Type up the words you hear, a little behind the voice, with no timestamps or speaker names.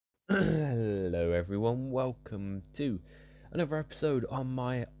Hello everyone, welcome to another episode on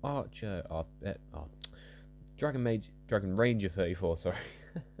my Archer, Dragon Ranger 34, sorry.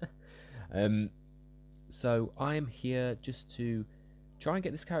 So I am here just to try and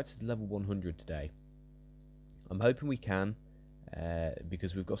get this character to level 100 today. I'm hoping we can,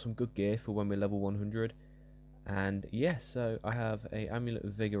 because we've got some good gear for when we're level 100. And yeah, so I have a Amulet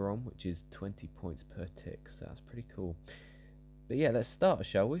of Vigor on, which is 20 points per tick, so that's pretty cool. But yeah, let's start,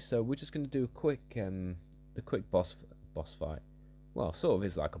 shall we? So we're just going to do a quick, the quick boss fight. Well, sort of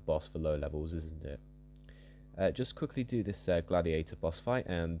is like a boss for low levels, isn't it? Just quickly do this gladiator boss fight,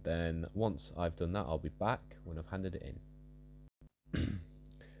 and then once I've done that, I'll be back when I've handed it in.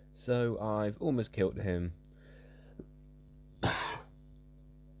 So I've almost killed him.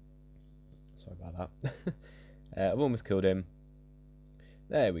 Sorry about that. I've almost killed him.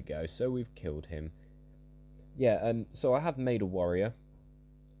 There we go. So we've killed him. Yeah, so I have made a warrior.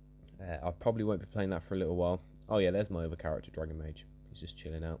 I probably won't be playing that for a little while. Oh yeah, there's my other character, Dragon Mage. He's just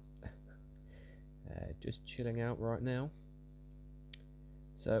chilling out. Just chilling out right now.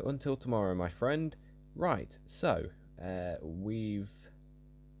 So until tomorrow, my friend. Right, so we've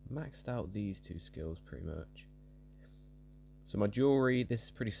maxed out these two skills pretty much. So my jewelry, this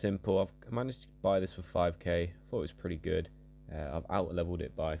is pretty simple. I've managed to buy this for 5k. I thought it was pretty good. I've out-leveled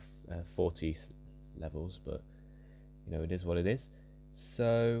it by 40 levels, but you know, it is what it is.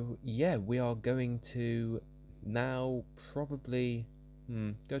 So yeah, we are going to now probably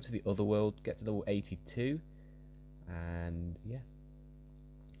go to the other world, get to level 82, and yeah,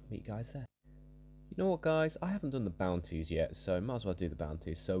 meet you guys there. You know what, guys, I haven't done the bounties yet, so might as well do the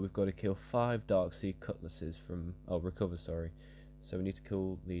bounties. So we've got to kill 5 Darksea Cutlasses from, recover, sorry. So we need to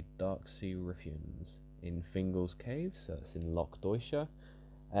kill the Darksea Ruffians in Fingal's Cave, so that's in Loch Deutscher.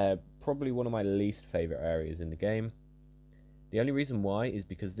 Probably one of my least favourite areas in the game. The only reason why is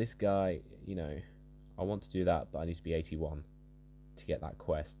because this guy, you know, I want to do that, but I need to be 81 to get that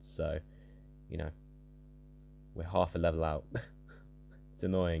quest, so, you know, we're half a level out. It's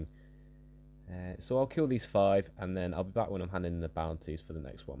annoying. So I'll kill these 5, and then I'll be back when I'm handing in the bounties for the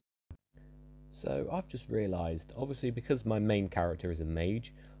next one. So I've just realised, obviously because my main character is a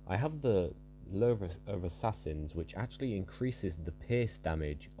mage, I have the Lure of Assassins, which actually increases the pierce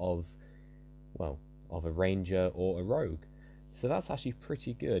damage of, well, of a ranger or a rogue. So that's actually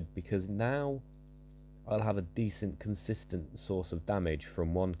pretty good, because now I'll have a decent, consistent source of damage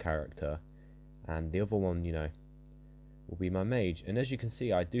from one character, and the other one, you know, will be my mage. And as you can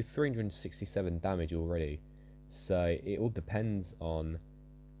see, I do 367 damage already, so it all depends on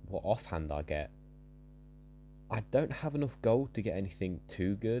what offhand I get. I don't have enough gold to get anything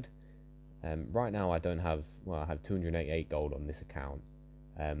too good. Right now I don't have, well, I have 288 gold on this account,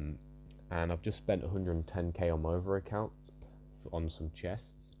 and I've just spent 110k on my other account on some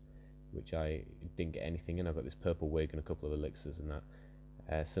chests, which I didn't get anything in. I've got this purple wig and a couple of elixirs and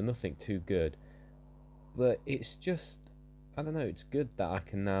that, so nothing too good, but it's just, I don't know, it's good that I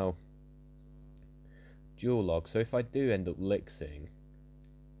can now dual log. So if I do end up lixing,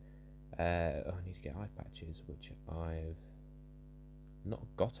 I need to get eye patches, which I've not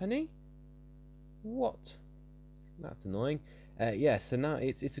got any. What? That's annoying. Yeah, so now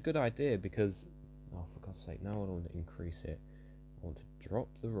it's a good idea, because, oh, for God's sake, now I don't want to increase it. I want to drop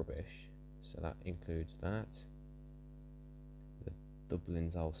the rubbish, so that includes that. The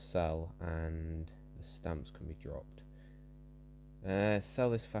doublings I'll sell, and the stamps can be dropped.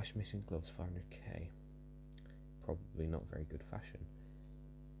 Sell this fashion mission gloves, 500k. Probably not very good fashion.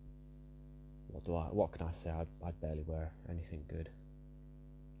 What can I say? I barely wear anything good.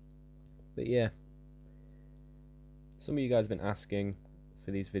 But yeah, some of you guys have been asking for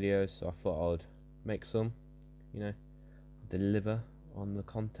these videos, so I thought I'd make some, you know, deliver on the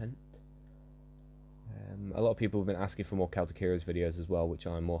content. A lot of people have been asking for more Celtic Heroes videos as well, which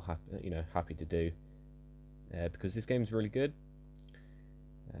I'm more happy to do, because this game's really good.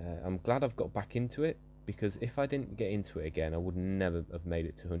 I'm glad I've got back into it, because if I didn't get into it again, I would never have made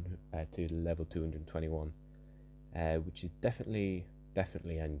it to level 221, which is definitely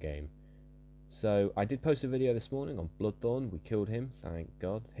end game. So I did post a video this morning on Bloodthorn. We killed him, thank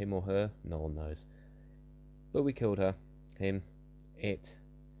God. Him or her, no one knows. But we killed her, him, it.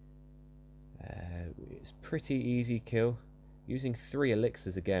 It's pretty easy kill, using 3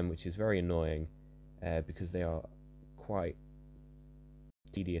 elixirs again, which is very annoying, because they are quite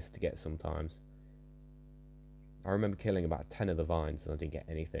tedious to get sometimes. I remember killing about 10 of the vines and I didn't get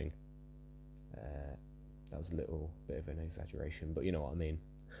anything. That was a little bit of an exaggeration, but you know what I mean.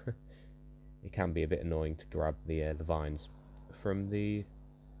 It can be a bit annoying to grab the vines from the,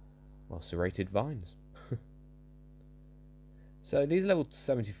 well, serrated vines. So these are level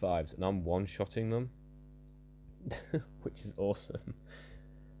 75s, and I'm one-shotting them, which is awesome.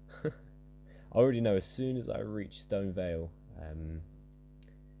 I already know as soon as I reach Stone Vale,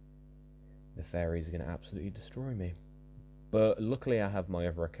 the fairies are going to absolutely destroy me. But luckily I have my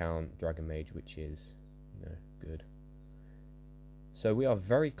other account, Dragon Mage, which is, good. So we are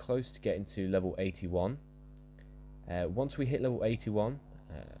very close to getting to level 81. Once we hit level 81,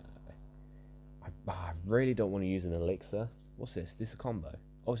 I really don't want to use an elixir. What's this? This is a combo.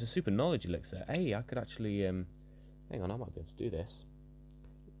 Oh, it's a super knowledge elixir. Hey, I could actually... hang on, I might be able to do this.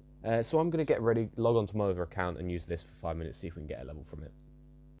 So I'm going to get ready, log on to my other account and use this for 5 minutes, see if we can get a level from it.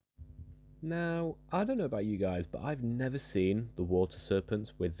 Now, I don't know about you guys, but I've never seen the water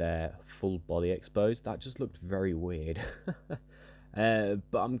serpents with their full body exposed. That just looked very weird. But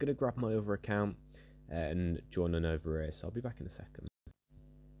I'm going to grab my other account and join an over here, so I'll be back in a second.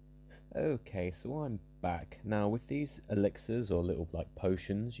 Okay, so I'm back. Now, with these elixirs, or little like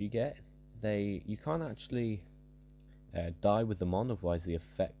potions you get, you can't actually die with them on, otherwise the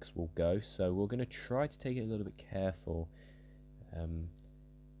effects will go. So we're going to try to take it a little bit careful. And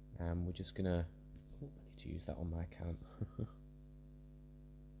we're just going to... I need to use that on my account.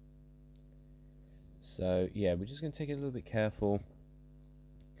 So, yeah, we're just going to take it a little bit careful.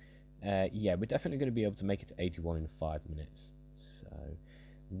 Yeah, we're definitely going to be able to make it to 81 in 5 minutes. So,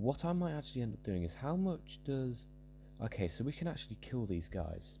 what I might actually end up doing is how much does... Okay, so we can actually kill these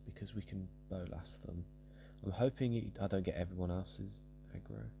guys because we can bow blast them. I'm hoping I don't get everyone else's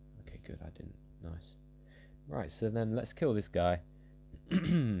aggro. Okay, good, I didn't. Nice. Right, so then let's kill this guy.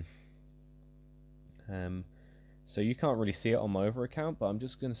 So you can't really see it on my other account, but I'm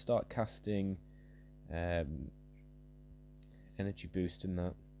just going to start casting energy boost in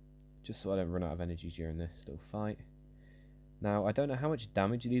that, just so I don't run out of energy during this little fight. Now, I don't know how much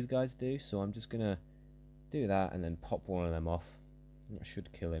damage these guys do, so I'm just going to do that and then pop one of them off. That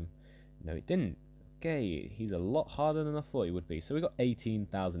should kill him. No, it didn't. Okay, he's a lot harder than I thought he would be. So we got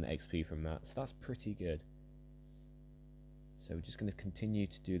 18,000 XP from that, so that's pretty good. So we're just going to continue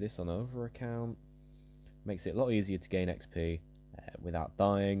to do this on our other account. Makes it a lot easier to gain XP without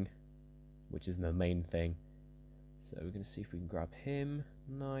dying, which is the main thing. So we're going to see if we can grab him.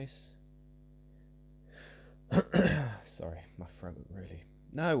 Nice. Sorry, my throat really...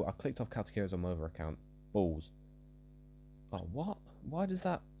 No, I clicked off Katakira's on my other account. Balls. Oh, what? Why does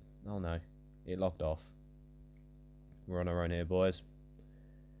that... Oh no, it logged off. We're on our own here, boys.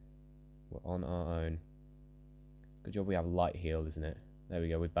 We're on our own. Good job we have light heal, isn't it? There we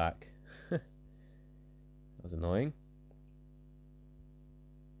go, we're back. That was annoying.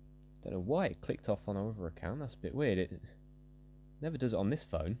 Don't know why it clicked off on our other account. That's a bit weird. It never does it on this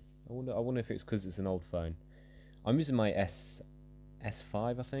phone. I wonder if it's because it's an old phone. I'm using my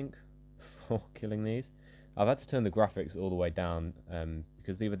S5, I think, for killing these. I've had to turn the graphics all the way down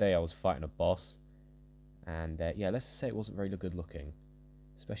because the other day I was fighting a boss, and yeah, let's just say it wasn't very good looking,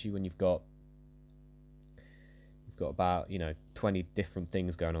 especially when you've got about 20 different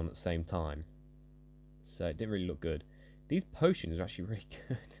things going on at the same time. So it didn't really look good. These potions are actually really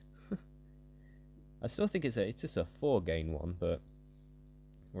good. I still think it's just a 4 gain one,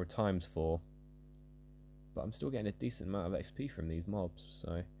 or a times 4. But I'm still getting a decent amount of XP from these mobs.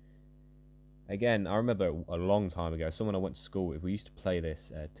 So again, I remember a long time ago, someone I went to school with, we used to play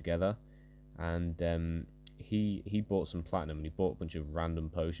this together, and he bought some platinum and he bought a bunch of random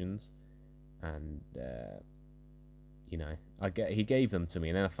potions, and he gave them to me,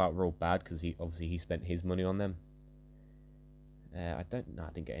 and then I felt real bad because he spent his money on them. I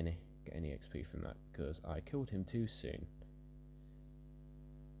didn't get any XP from that because I killed him too soon.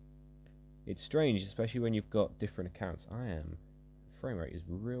 It's strange, especially when you've got different accounts. Frame rate is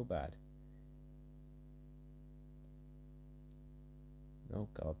real bad. Oh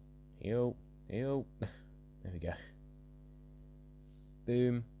god, heal. There we go.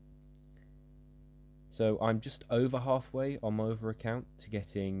 Boom. So I'm just over halfway on my other account to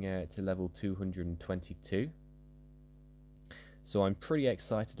getting to level 222. So I'm pretty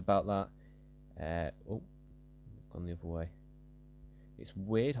excited about that. Oh, I've gone the other way. It's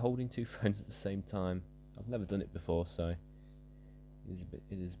weird holding 2 phones at the same time. I've never done it before, so it is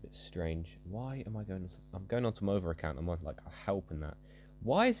a bit strange. Why am I going? I'm going onto my other account. I'm like helping that.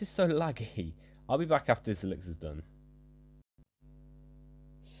 Why is this so laggy? I'll be back after this elixir's done.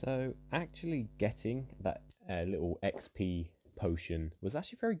 So actually getting that little XP potion was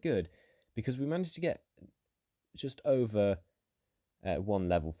actually very good because we managed to get just over 1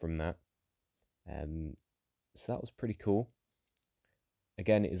 level from that. So that was pretty cool.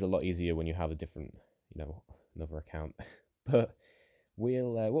 Again, it is a lot easier when you have a different, another account. But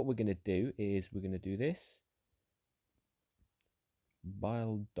what we're going to do is we're going to do this.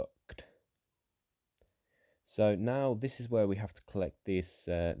 bile duct. So now this is where we have to collect these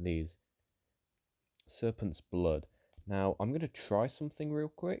serpent's blood. Now I'm going to try something real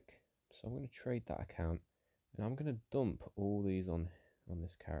quick. So I'm going to trade that account, and I'm going to dump all these on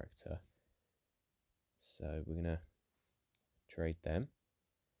this character. So we're going to trade them,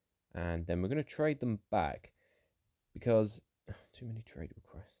 and then we're going to trade them back because too many trade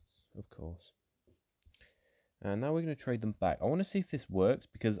requests, of course. And now we're going to trade them back. I want to see if this works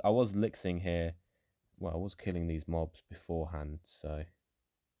because I was lixing here. Well, I was killing these mobs beforehand, so...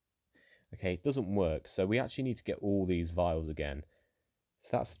 Okay, it doesn't work, so we actually need to get all these vials again.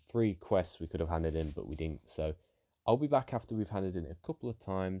 So that's 3 quests we could have handed in, but we didn't. So I'll be back after we've handed in a couple of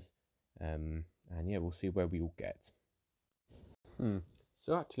times. And yeah, we'll see where we will get.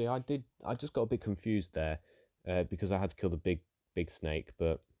 So actually, I just got a bit confused there because I had to kill the big snake,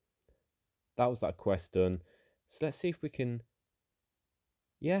 but that was that quest done. So let's see if we can...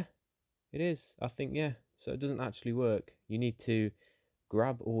 Yeah, it is. I think, yeah. So it doesn't actually work. You need to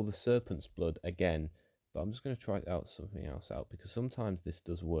grab all the serpent's blood again. But I'm just going to try out something else out because sometimes this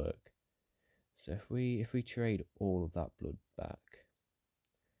does work. So if we trade all of that blood back.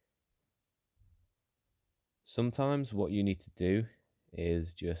 Sometimes what you need to do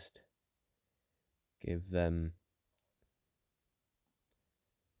is just give them...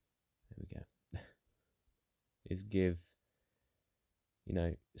 There we go. Is give... You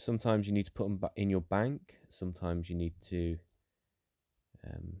know, sometimes you need to put them back in your bank. Sometimes you need to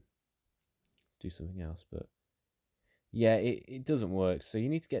do something else. But yeah, it doesn't work. So you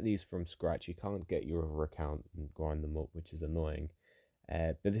need to get these from scratch. You can't get your other account and grind them up, which is annoying.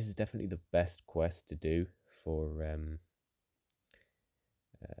 But this is definitely the best quest to do for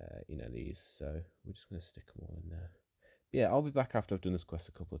you know, these. So we're just going to stick them all in there. But yeah, I'll be back after I've done this quest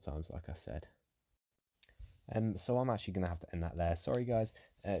a couple of times, like I said. So I'm actually going to have to end that there. Sorry, guys.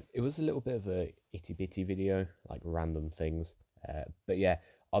 It was a little bit of a itty-bitty video, like random things. But yeah,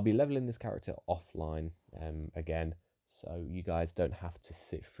 I'll be leveling this character offline again, so you guys don't have to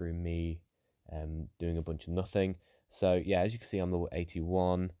sit through me doing a bunch of nothing. So yeah, as you can see, I'm level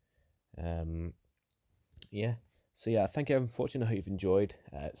 81. Yeah. So yeah, thank you everyone for watching. I hope you've enjoyed.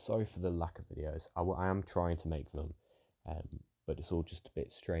 Sorry for the lack of videos. I am trying to make them, but it's all just a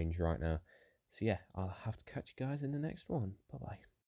bit strange right now. So yeah, I'll have to catch you guys in the next one. Bye bye.